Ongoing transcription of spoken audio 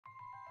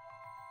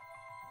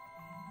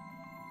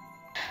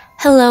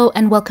Hello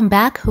and welcome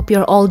back. Hope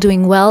you're all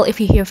doing well. If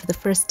you're here for the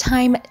first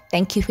time,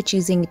 thank you for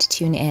choosing to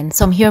tune in.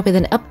 So I'm here with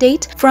an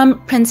update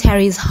from Prince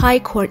Harry's High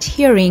Court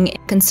hearing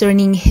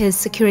concerning his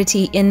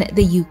security in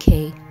the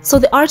UK. So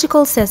the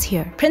article says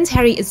here, Prince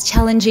Harry is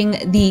challenging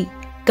the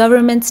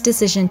government's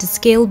decision to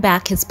scale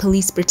back his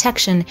police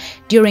protection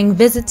during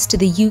visits to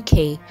the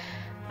UK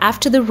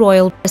after the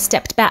royal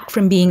stepped back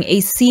from being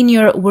a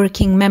senior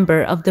working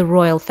member of the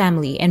royal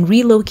family and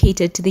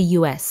relocated to the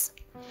US.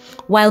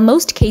 While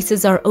most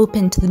cases are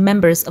open to the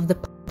members of the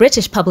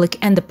British public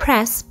and the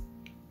press,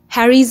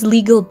 Harry's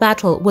legal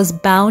battle was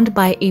bound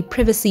by a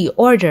privacy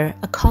order,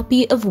 a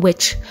copy of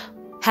which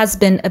has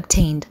been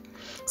obtained.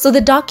 So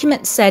the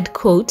document said,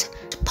 quote,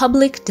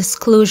 public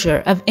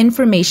disclosure of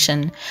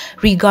information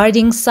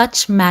regarding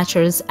such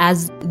matters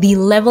as the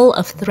level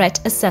of threat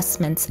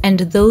assessments and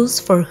those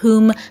for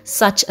whom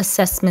such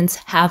assessments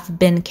have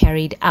been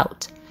carried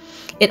out.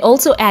 It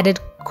also added,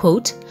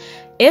 quote,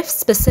 if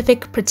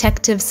specific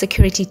protective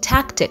security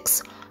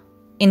tactics,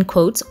 in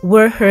quotes,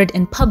 were heard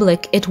in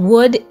public, it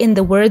would, in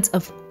the words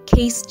of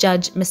case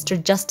judge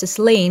Mr. Justice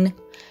Lane,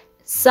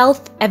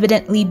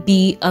 self-evidently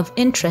be of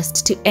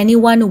interest to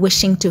anyone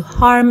wishing to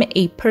harm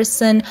a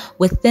person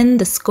within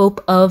the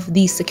scope of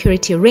the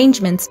security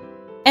arrangements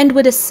and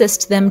would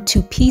assist them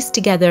to piece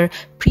together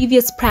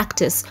previous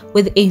practice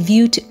with a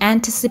view to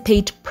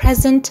anticipate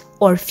present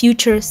or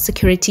future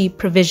security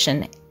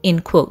provision, in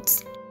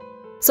quotes.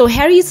 So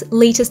Harry's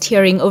latest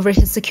hearing over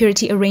his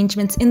security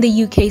arrangements in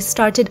the UK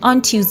started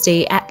on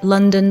Tuesday at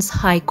London's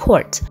High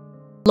Court.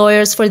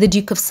 Lawyers for the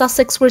Duke of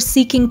Sussex were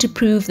seeking to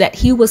prove that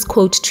he was,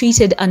 quote,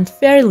 treated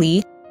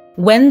unfairly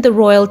when the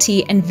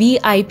Royalty and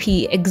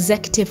VIP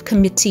Executive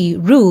Committee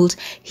ruled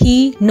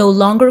he no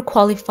longer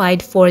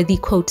qualified for the,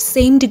 quote,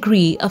 same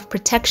degree of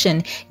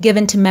protection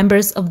given to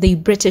members of the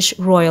British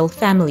royal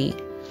family.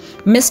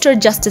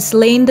 Mr. Justice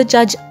Lane, the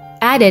judge,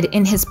 added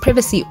in his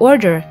privacy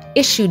order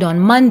issued on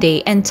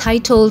Monday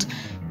entitled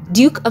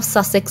Duke of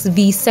Sussex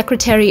v.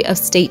 Secretary of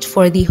State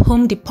for the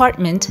Home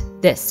Department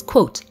this,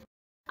 quote,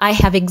 I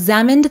have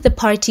examined the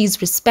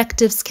parties'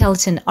 respective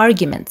skeleton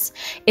arguments.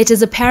 It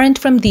is apparent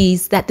from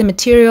these that the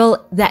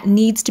material that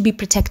needs to be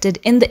protected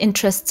in the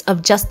interests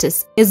of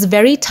justice is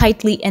very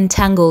tightly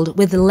entangled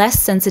with less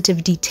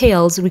sensitive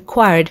details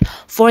required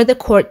for the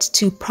court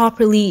to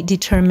properly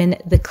determine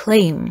the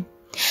claim.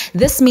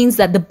 This means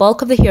that the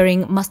bulk of the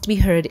hearing must be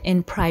heard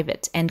in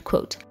private, end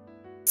quote.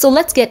 So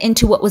let's get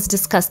into what was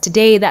discussed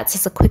today. That's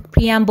just a quick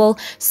preamble.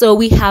 So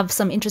we have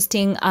some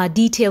interesting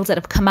details that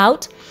have come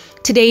out.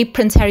 Today,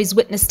 Prince Harry's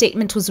witness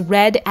statement was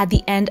read at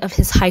the end of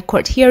his High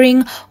Court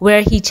hearing,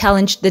 where he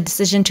challenged the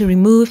decision to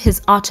remove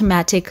his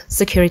automatic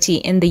security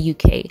in the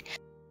UK.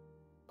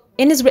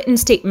 In his written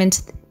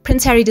statement,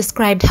 Prince Harry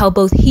described how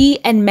both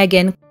he and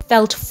Meghan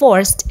felt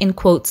forced, in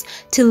quotes,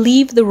 to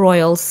leave the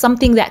royals,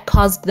 something that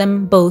caused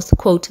them both,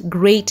 quote,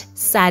 great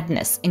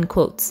sadness, in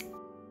quotes.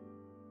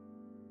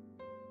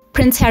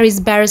 Prince Harry's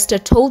barrister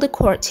told the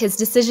court his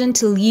decision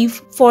to leave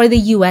for the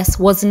US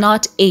was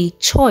not a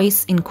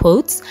choice, in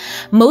quotes.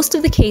 Most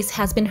of the case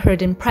has been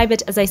heard in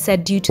private, as I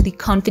said, due to the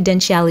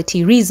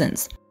confidentiality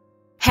reasons.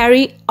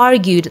 Harry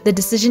argued the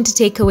decision to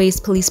take away his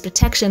police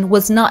protection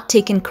was not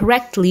taken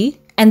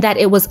correctly and that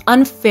it was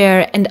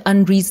unfair and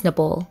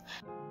unreasonable.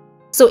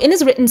 So in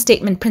his written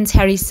statement, Prince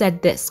Harry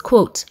said this,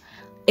 quote,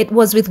 it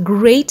was with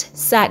great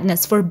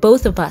sadness for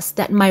both of us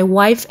that my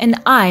wife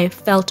and I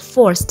felt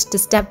forced to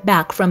step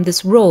back from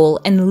this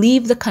role and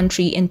leave the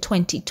country in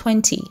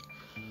 2020.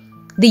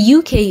 The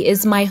UK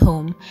is my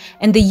home,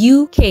 and the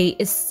UK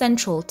is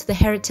central to the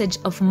heritage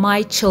of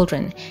my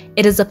children.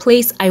 It is a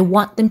place I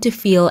want them to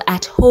feel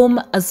at home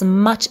as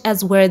much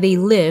as where they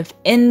live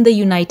in the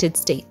United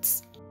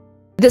States.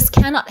 This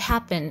cannot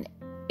happen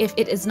if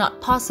it is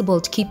not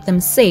possible to keep them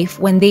safe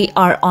when they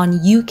are on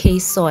UK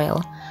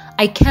soil.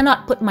 I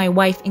cannot put my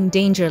wife in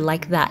danger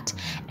like that,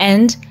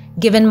 and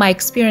given my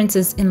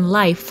experiences in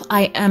life,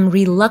 I am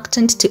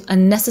reluctant to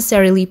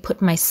unnecessarily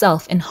put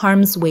myself in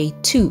harm's way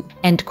too,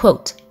 end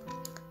quote.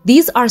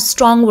 These are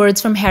strong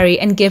words from Harry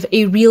and give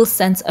a real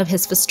sense of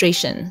his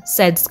frustration,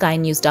 said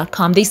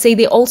SkyNews.com. They say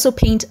they also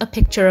paint a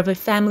picture of a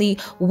family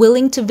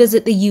willing to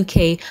visit the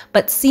UK,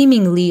 but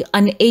seemingly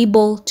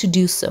unable to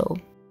do so.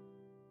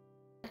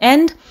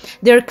 And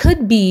there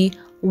could be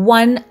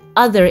one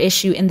other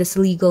issue in this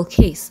legal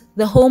case.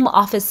 The Home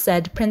Office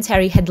said Prince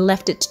Harry had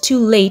left it too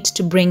late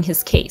to bring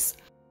his case.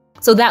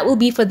 So that will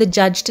be for the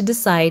judge to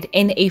decide,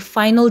 and a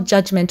final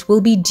judgment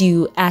will be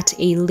due at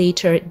a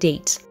later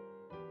date.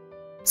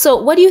 So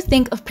what do you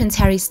think of Prince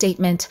Harry's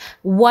statement?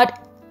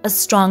 What a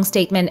strong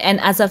statement. And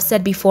as I've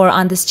said before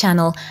on this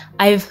channel,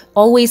 I've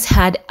always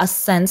had a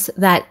sense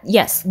that,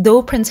 yes,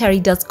 though Prince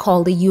Harry does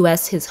call the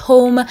US his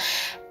home,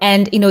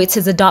 and it's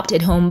his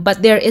adopted home,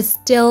 but there is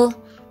still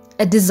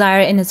a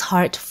desire in his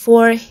heart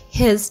for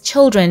his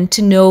children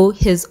to know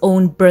his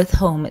own birth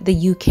home,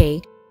 the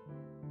UK.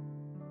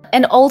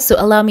 And also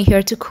allow me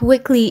here to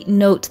quickly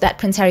note that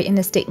Prince Harry in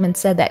his statement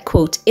said that,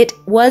 quote, "It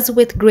was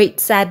with great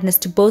sadness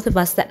to both of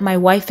us that my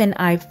wife and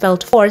I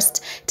felt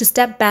forced to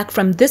step back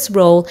from this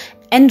role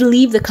and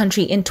leave the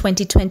country in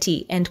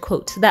 2020, end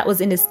quote. That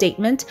was in his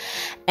statement.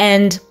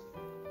 And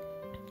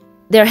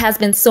there has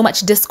been so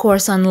much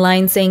discourse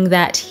online saying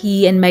that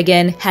he and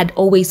Meghan had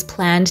always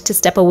planned to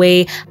step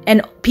away,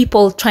 and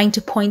people trying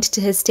to point to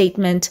his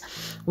statement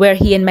where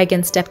he and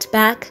Meghan stepped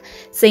back,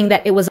 saying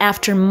that it was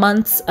after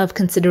months of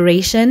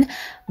consideration.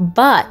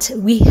 But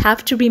we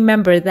have to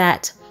remember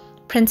that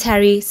Prince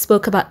Harry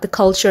spoke about the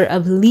culture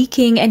of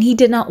leaking, and he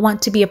did not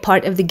want to be a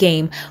part of the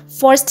game.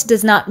 Forced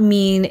does not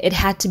mean it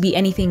had to be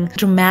anything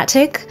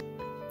dramatic.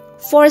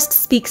 Forced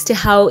speaks to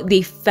how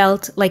they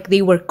felt like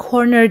they were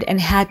cornered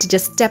and had to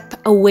just step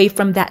away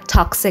from that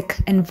toxic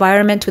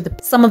environment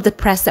with some of the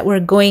press that were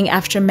going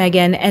after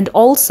Meghan, and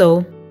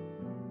also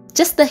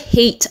just the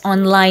hate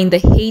online, the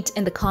hate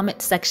in the comment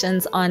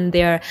sections on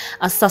their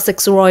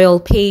Sussex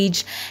Royal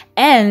page.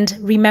 And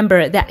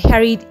remember that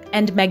Harry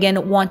and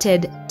Meghan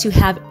wanted to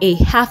have a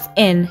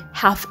half-in,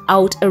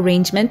 half-out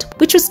arrangement,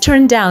 which was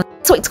turned down.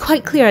 So it's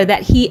quite clear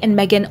that he and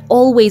Meghan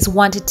always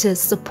wanted to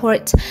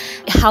support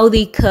how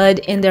they could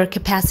in their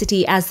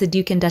capacity as the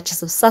Duke and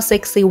Duchess of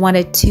Sussex. They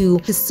wanted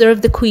to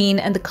serve the Queen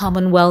and the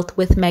Commonwealth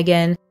with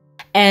Meghan.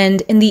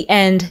 And in the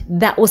end,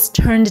 that was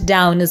turned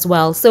down as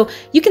well. So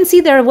you can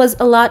see there was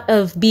a lot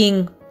of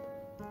being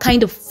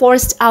kind of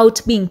forced out,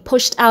 being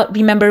pushed out.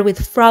 Remember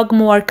with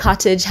Frogmore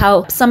Cottage,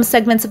 how some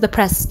segments of the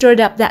press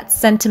stirred up that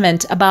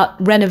sentiment about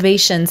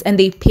renovations, and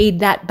they paid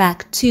that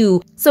back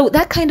too. So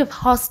that kind of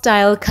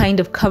hostile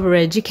kind of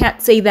coverage, you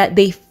can't say that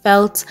they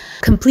felt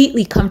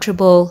completely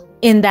comfortable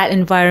in that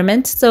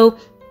environment. So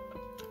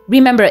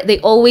remember, they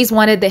always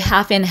wanted the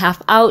half in,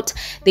 half out.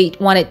 They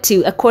wanted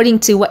to, according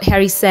to what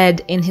Harry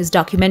said in his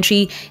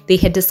documentary, they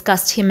had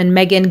discussed him and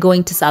Meghan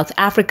going to South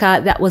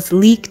Africa. That was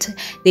leaked.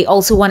 They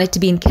also wanted to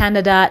be in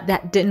Canada.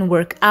 That didn't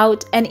work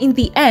out. And in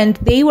the end,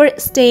 they were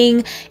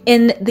staying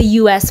in the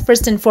US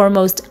first and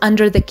foremost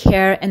under the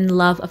care and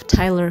love of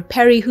Tyler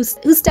Perry, who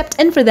stepped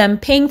in for them,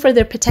 paying for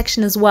their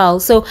protection as well.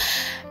 So,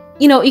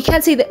 you know, you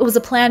can't say that it was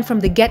a plan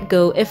from the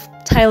get-go if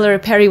Tyler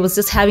Perry was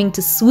just having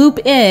to swoop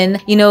in,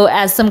 you know,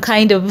 as some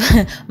kind of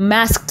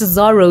masked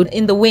Zorro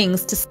in the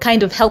wings to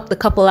kind of help the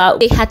couple out.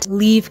 They had to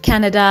leave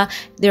Canada,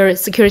 their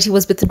security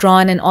was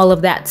withdrawn and all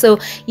of that. So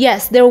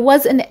yes, there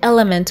was an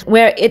element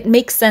where it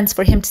makes sense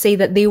for him to say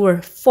that they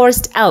were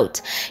forced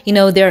out. You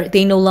know,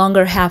 they no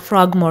longer have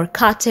Frogmore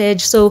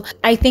Cottage. So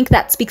I think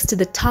that speaks to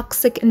the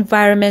toxic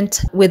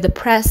environment with the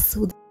press,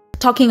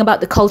 talking about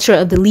the culture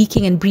of the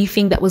leaking and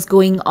briefing that was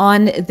going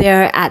on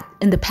there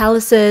in the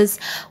palaces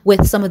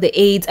with some of the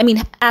aides. I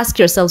mean, ask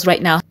yourselves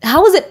right now,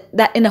 how is it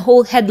that in a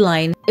whole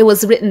headline, it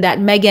was written that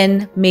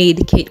Meghan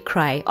made Kate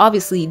cry?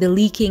 Obviously, the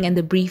leaking and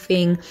the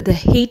briefing, the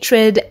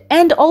hatred,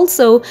 and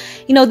also,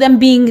 you know, them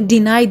being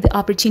denied the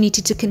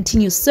opportunity to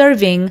continue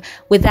serving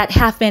with that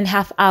half in,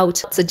 half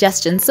out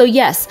suggestion. So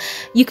yes,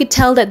 you could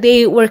tell that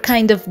they were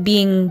kind of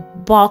being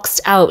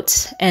boxed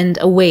out and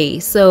away.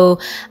 So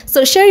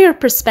share your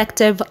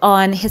perspective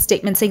on his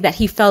statement saying that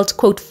he felt,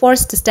 quote,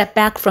 forced to step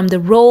back from the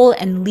role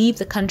and leave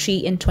the country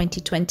in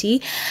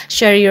 2020.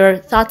 Share your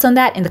thoughts on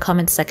that in the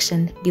comments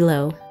section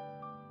below.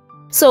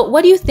 So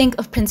what do you think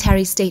of Prince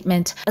Harry's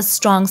statement? A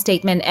strong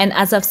statement. And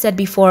as I've said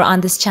before on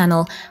this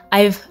channel,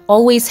 I've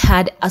always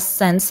had a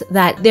sense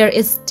that there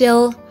is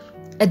still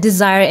a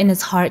desire in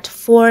his heart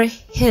for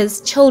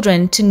his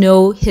children to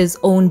know his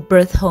own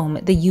birth home,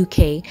 the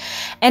UK.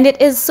 And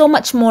it is so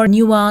much more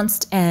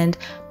nuanced and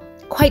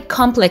quite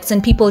complex than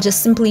people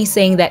just simply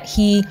saying that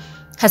he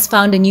has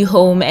found a new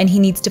home and he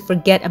needs to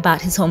forget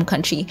about his home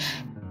country.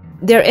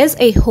 There is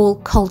a whole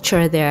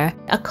culture there,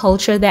 a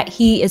culture that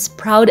he is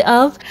proud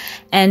of.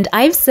 And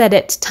I've said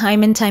it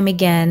time and time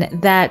again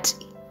that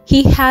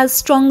he has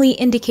strongly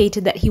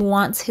indicated that he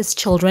wants his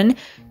children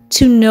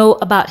to know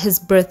about his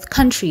birth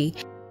country.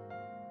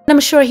 I'm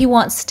sure he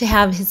wants to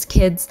have his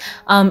kids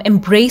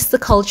embrace the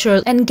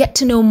culture and get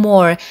to know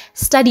more,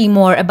 study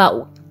more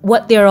about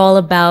what they're all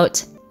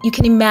about. You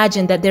can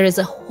imagine that there is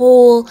a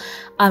whole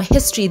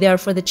history there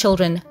for the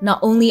children, not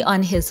only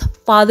on his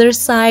father's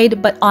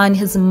side, but on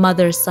his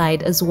mother's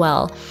side as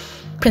well.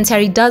 Prince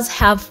Harry does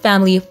have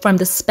family from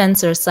the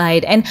Spencer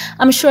side, and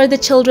I'm sure the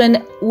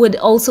children would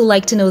also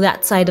like to know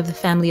that side of the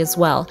family as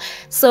well.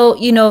 So,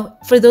 you know,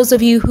 for those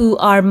of you who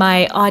are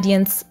my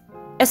audience,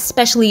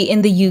 especially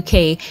in the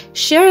UK,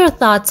 share your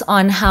thoughts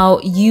on how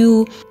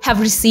you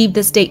have received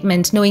the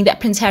statement, knowing that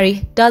Prince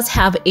Harry does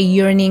have a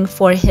yearning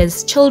for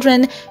his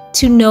children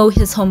to know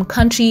his home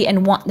country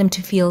and want them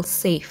to feel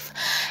safe.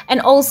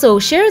 And also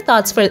share your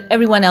thoughts for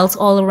everyone else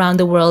all around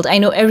the world. I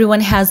know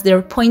everyone has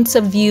their points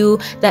of view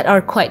that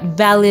are quite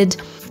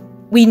valid.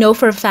 We know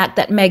for a fact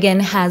that Meghan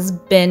has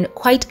been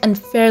quite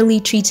unfairly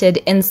treated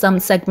in some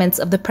segments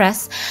of the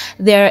press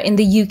there in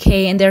the UK,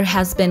 and there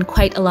has been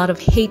quite a lot of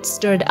hate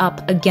stirred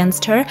up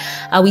against her.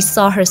 We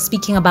saw her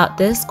speaking about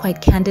this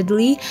quite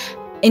candidly.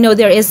 You know,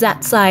 there is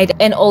that side,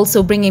 and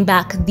also bringing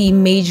back the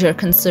major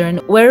concern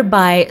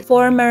whereby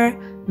former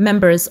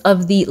members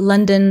of the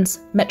London's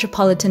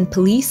Metropolitan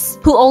Police,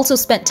 who also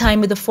spent time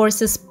with the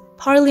forces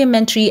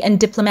Parliamentary and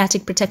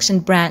Diplomatic Protection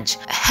Branch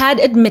had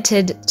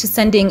admitted to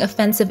sending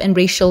offensive and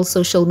racial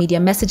social media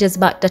messages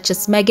about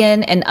Duchess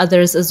Meghan and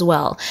others as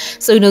well.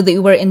 So, they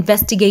were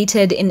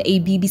investigated in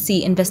a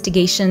BBC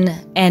investigation,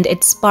 and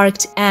it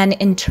sparked an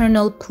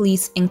internal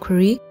police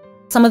inquiry.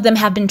 Some of them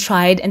have been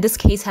tried, and this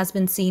case has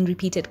been seen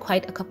repeated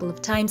quite a couple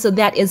of times. So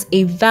that is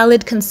a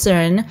valid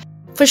concern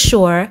for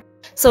sure.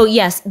 So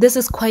yes, this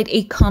is quite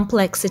a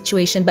complex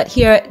situation, but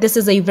here, this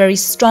is a very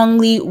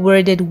strongly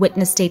worded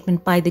witness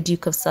statement by the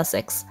Duke of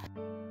Sussex.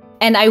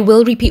 And I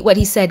will repeat what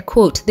he said,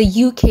 quote, "The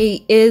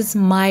UK is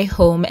my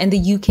home, and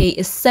the UK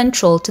is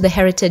central to the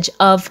heritage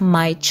of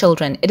my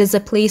children. It is a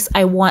place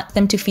I want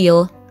them to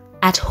feel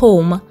at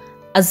home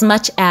as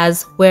much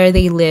as where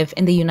they live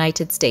in the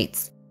United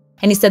States."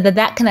 And he said that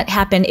that cannot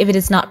happen if it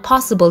is not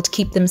possible to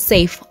keep them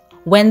safe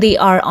when they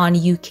are on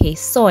UK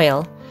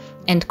soil.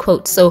 End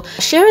quote. So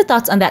share your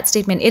thoughts on that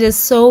statement. It is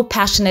so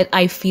passionate,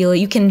 I feel.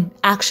 You can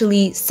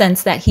actually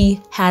sense that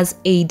he has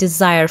a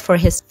desire for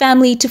his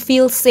family to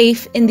feel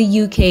safe in the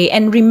UK.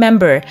 And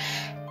remember,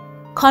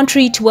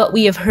 contrary to what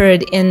we have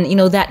heard in,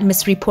 that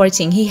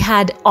misreporting, he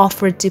had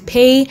offered to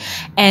pay.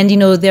 And,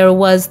 there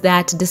was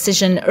that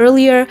decision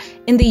earlier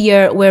in the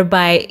year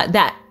whereby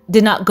that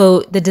did not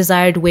go the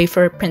desired way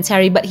for Prince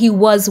Harry, but he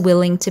was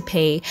willing to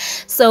pay.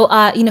 So,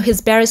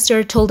 his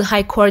barrister told the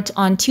High Court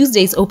on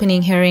Tuesday's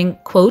opening hearing,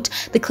 quote,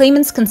 "The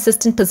claimant's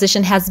consistent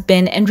position has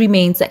been and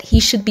remains that he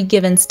should be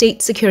given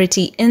state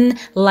security in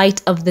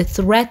light of the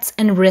threats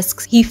and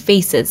risks he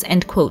faces,"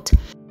 end quote.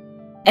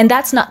 And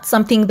that's not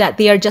something that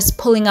they are just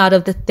pulling out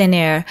of the thin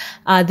air.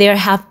 There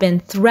have been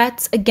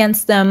threats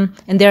against them,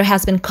 and there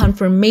has been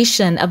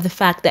confirmation of the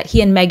fact that he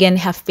and Meghan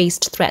have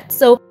faced threats.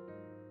 So,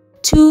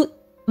 to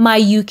my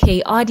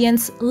UK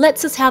audience,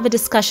 let's just have a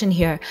discussion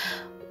here.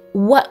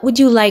 What would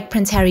you like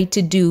Prince Harry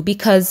to do?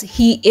 Because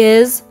he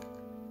is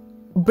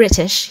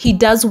British. He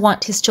does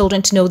want his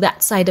children to know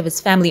that side of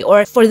his family.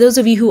 Or for those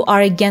of you who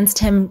are against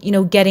him,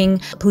 getting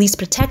police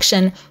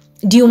protection,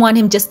 do you want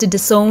him just to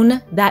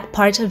disown that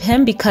part of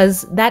him?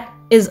 Because that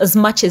is as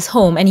much his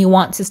home, and he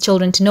wants his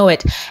children to know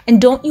it. And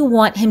don't you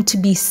want him to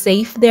be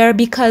safe there?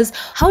 Because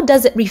how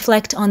does it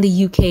reflect on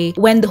the UK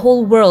when the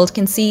whole world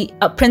can see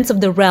a prince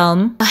of the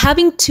realm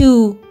having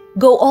to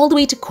go all the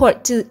way to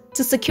court to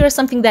secure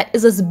something that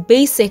is as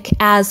basic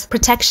as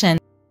protection?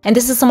 And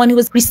this is someone who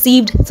has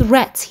received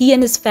threats, he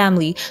and his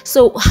family.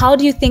 So how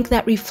do you think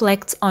that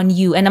reflects on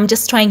you? And I'm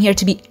just trying here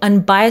to be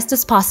unbiased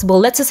as possible.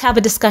 Let's just have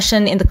a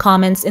discussion in the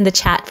comments, in the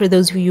chat for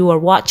those of you who are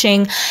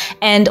watching.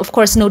 And of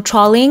course, no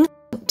trolling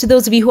to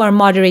those of you who are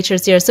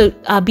moderators here. So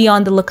be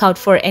on the lookout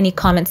for any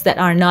comments that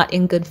are not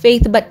in good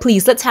faith. But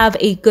please, let's have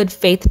a good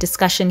faith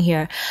discussion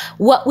here.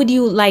 What would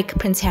you like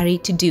Prince Harry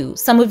to do?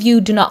 Some of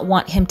you do not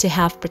want him to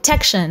have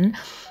protection.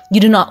 You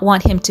do not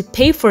want him to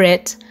pay for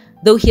it,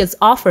 though he has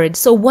offered.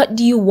 So what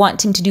do you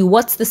want him to do?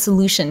 What's the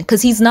solution?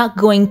 Because he's not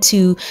going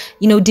to,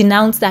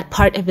 denounce that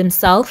part of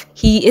himself.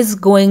 He is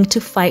going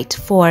to fight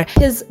for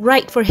his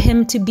right for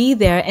him to be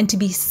there and to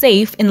be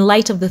safe in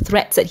light of the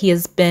threats that he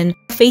has been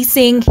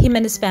facing, him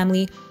and his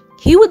family.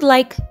 He would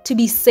like to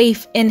be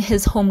safe in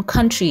his home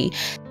country.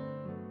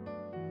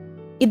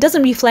 It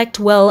doesn't reflect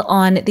well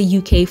on the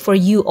UK for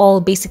you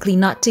all basically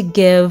not to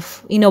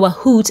give, a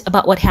hoot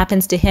about what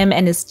happens to him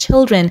and his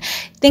children.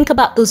 Think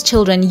about those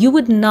children. You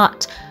would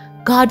not,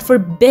 God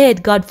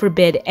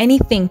forbid,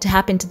 anything to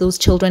happen to those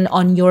children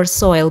on your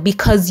soil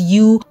because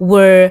you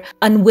were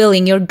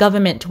unwilling, your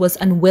government was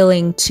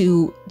unwilling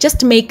to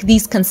just make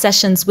these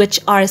concessions, which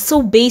are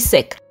so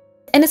basic.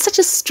 And it's such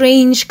a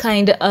strange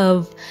kind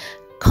of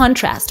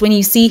contrast when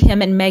you see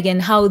him and Meghan,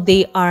 how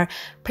they are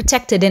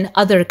protected in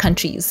other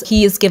countries.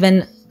 He is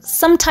given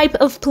some type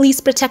of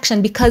police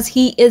protection because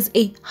he is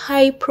a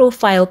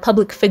high-profile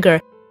public figure.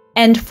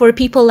 And for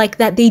people like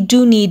that, they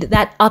do need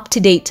that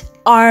up-to-date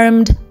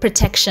armed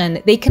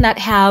protection. They cannot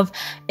have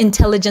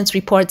intelligence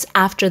reports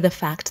after the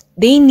fact.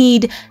 They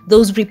need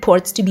those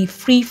reports to be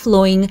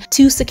free-flowing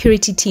to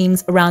security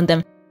teams around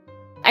them.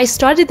 I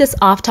started this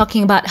off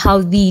talking about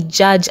how the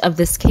judge of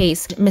this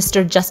case,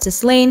 Mr.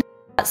 Justice Lane,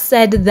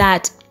 said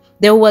that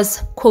there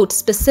was, quote,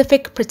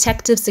 specific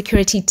protective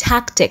security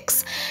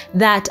tactics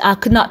that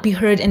could not be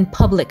heard in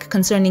public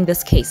concerning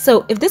this case.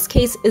 So if this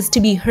case is to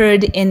be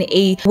heard in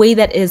a way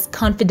that is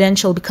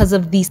confidential because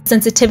of the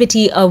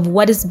sensitivity of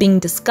what is being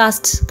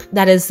discussed,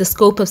 that is the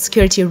scope of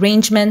security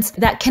arrangements,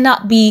 that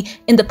cannot be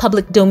in the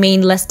public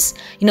domain lest,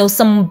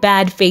 some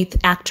bad faith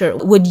actor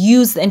would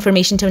use the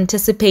information to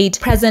anticipate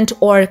present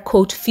or,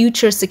 quote,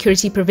 future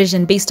security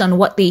provision based on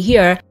what they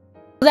hear.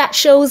 That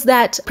shows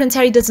that Prince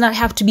Harry does not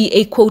have to be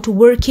a, quote,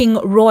 working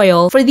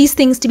royal for these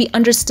things to be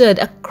understood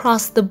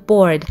across the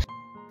board.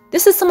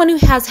 This is someone who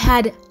has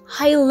had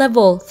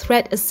high-level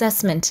threat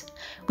assessment.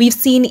 We've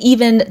seen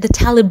even the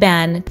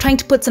Taliban trying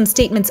to put some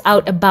statements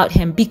out about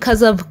him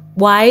because of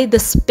why the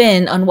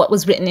spin on what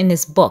was written in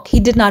his book.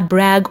 He did not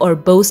brag or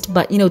boast,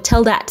 but,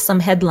 tell that some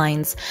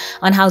headlines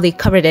on how they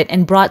covered it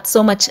and brought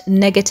so much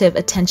negative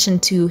attention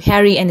to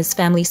Harry and his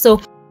family.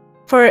 So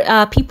For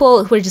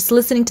people who are just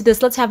listening to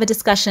this, let's have a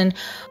discussion.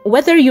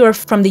 Whether you're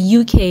from the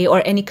UK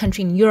or any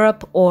country in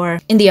Europe or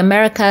in the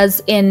Americas,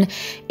 in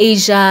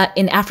Asia,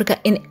 in Africa,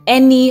 in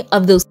any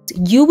of those,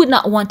 you would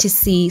not want to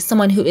see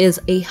someone who is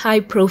a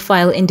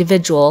high-profile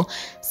individual,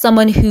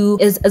 someone who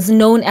is as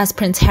known as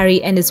Prince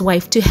Harry and his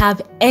wife, to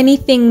have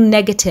anything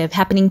negative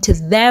happening to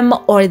them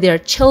or their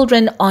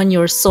children on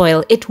your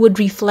soil. It would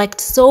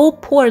reflect so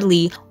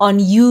poorly on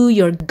you,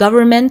 your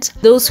government,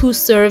 those who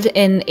serve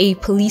in a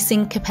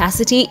policing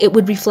capacity. It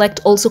would reflect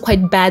also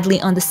quite badly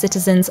on the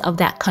citizens of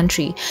that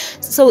country.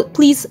 So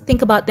please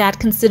think about that,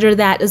 consider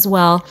that as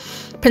well.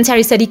 Prince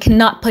Harry said he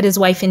cannot put his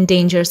wife in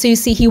danger. So you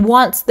see, he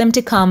wants them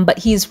to come, but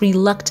he's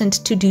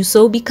reluctant to do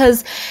so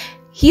because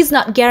he's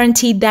not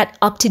guaranteed that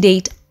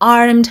up-to-date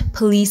armed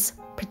police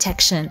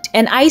protection.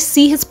 And I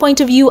see his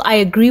point of view. I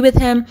agree with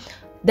him.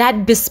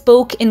 That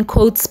bespoke, in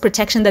quotes,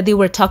 protection that they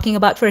were talking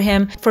about for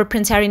him, for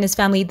Prince Harry and his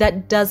family,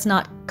 that does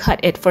not cut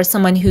it for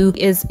someone who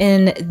is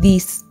in the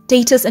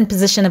status and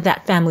position of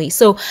that family.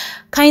 So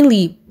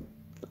kindly,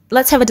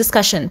 let's have a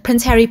discussion.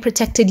 Prince Harry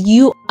protected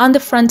you on the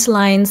front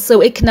lines, so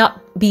it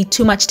cannot be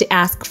too much to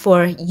ask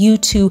for you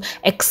to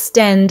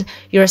extend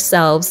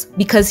yourselves,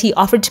 because he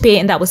offered to pay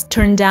and that was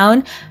turned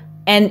down.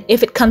 And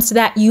if it comes to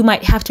that, you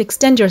might have to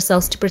extend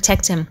yourselves to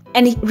protect him.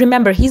 And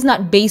remember, he's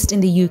not based in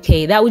the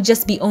UK. That would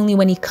just be only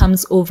when he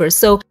comes over.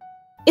 So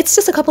it's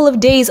just a couple of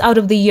days out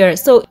of the year.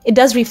 So it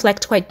does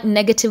reflect quite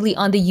negatively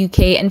on the UK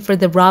and for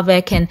the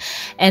Ravik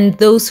and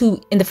those who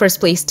in the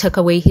first place took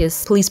away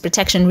his police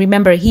protection.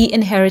 Remember, he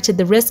inherited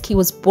the risk. He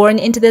was born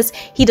into this.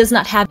 He does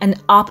not have an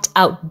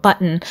opt-out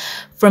button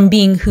from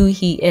being who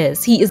he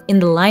is. He is in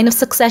the line of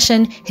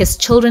succession. His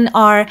children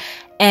are,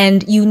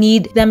 and you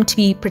need them to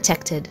be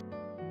protected.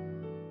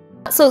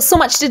 So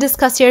much to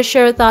discuss here.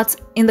 Share your thoughts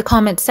in the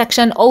comment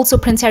section. Also,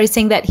 Prince Harry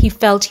saying that he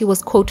felt he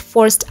was, quote,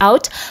 forced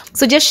out.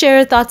 So just share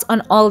your thoughts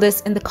on all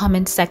this in the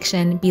comment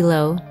section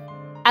below.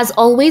 As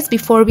always,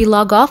 before we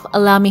log off,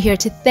 allow me here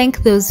to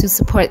thank those who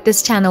support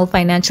this channel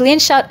financially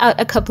and shout out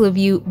a couple of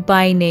you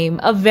by name.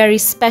 A very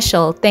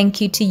special thank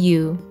you to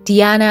you.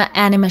 Diana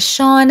Anima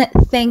Sean,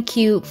 thank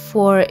you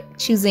for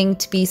choosing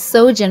to be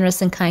so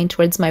generous and kind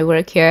towards my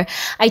work here.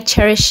 I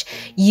cherish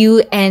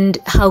you and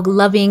how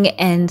loving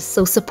and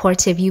so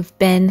supportive you've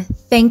been.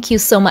 Thank you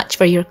so much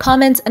for your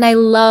comments, and I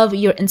love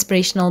your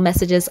inspirational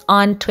messages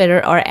on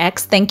Twitter or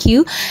X. Thank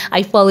you.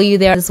 I follow you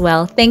there as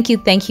well. Thank you.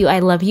 Thank you. I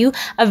love you.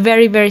 A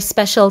very, very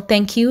special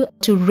thank you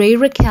to Ray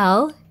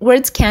Raquel.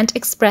 Words can't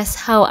express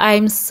how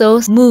I'm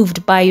so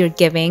moved by your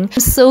giving. I'm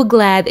so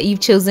glad that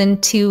you've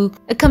chosen to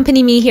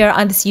accompany me here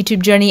on this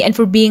YouTube journey and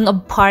for being a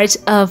part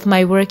of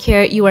my work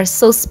here. You are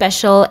so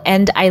special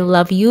and I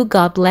love you.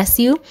 God bless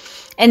you.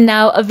 And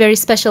now a very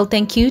special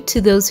thank you to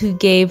those who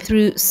gave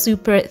through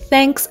Super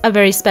Thanks. A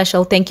very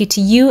special thank you to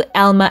you,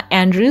 Alma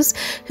Andrews,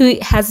 who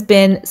has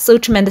been so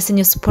tremendous in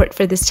your support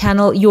for this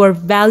channel. You are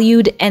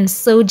valued and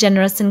so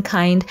generous and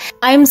kind.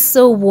 I'm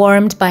so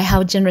warmed by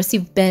how generous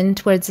you've been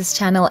towards this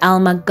channel,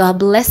 Alma. God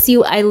bless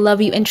you. I love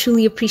you and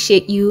truly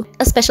appreciate you.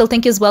 A special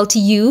thank you as well to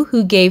you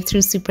who gave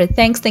through Super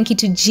Thanks. Thank you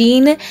to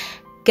Jean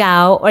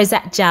Gao, or is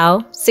that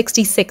Zhao,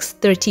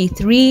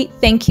 6633.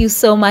 Thank you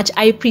so much.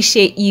 I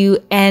appreciate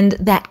you and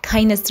that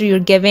kindness through your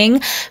giving.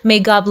 May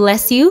God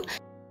bless you.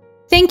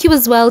 Thank you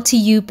as well to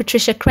you,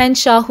 Patricia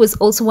Crenshaw, who is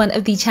also one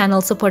of the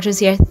channel supporters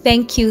here.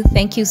 Thank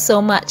you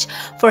so much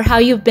for how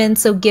you've been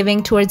so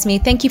giving towards me.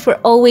 Thank you for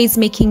always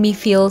making me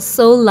feel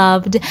so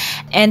loved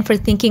and for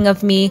thinking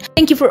of me.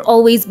 Thank you for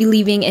always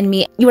believing in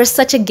me. You are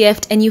such a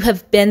gift and you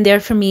have been there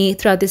for me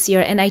throughout this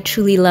year, and I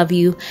truly love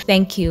you.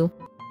 Thank you.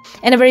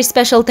 And a very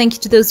special thank you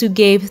to those who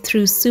gave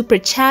through Super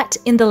Chat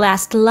in the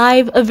last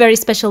live. A very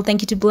special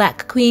thank you to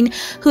Black Queen,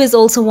 who is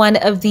also one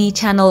of the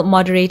channel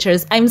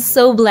moderators. I'm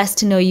so blessed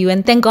to know you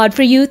and thank God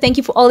for you. Thank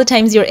you for all the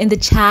times you're in the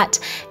chat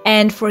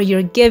and for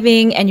your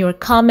giving and your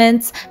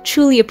comments.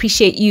 Truly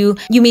appreciate you.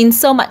 You mean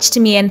so much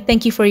to me, and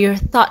thank you for your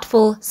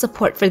thoughtful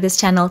support for this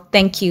channel.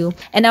 Thank you.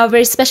 And now a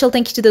very special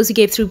thank you to those who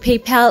gave through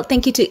PayPal.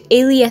 Thank you to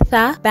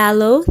Eliatha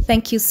Ballo.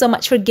 Thank you so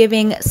much for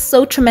giving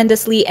so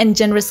tremendously and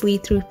generously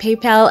through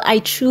PayPal. I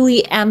truly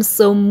am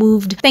so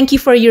moved. Thank you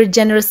for your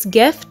generous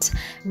gift.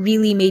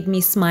 Really made me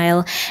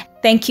smile.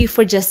 Thank you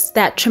for just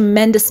that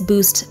tremendous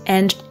boost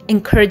and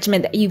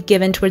encouragement that you've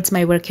given towards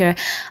my work here.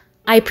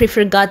 I pray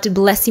for God to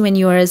bless you and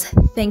yours.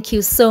 Thank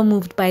you. So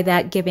moved by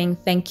that giving.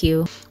 Thank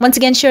you. Once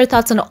again, share your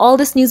thoughts on all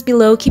this news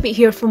below. Keep it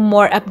here for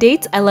more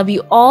updates. I love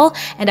you all,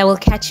 and I will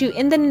catch you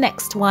in the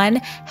next one.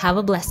 Have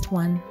a blessed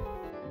one.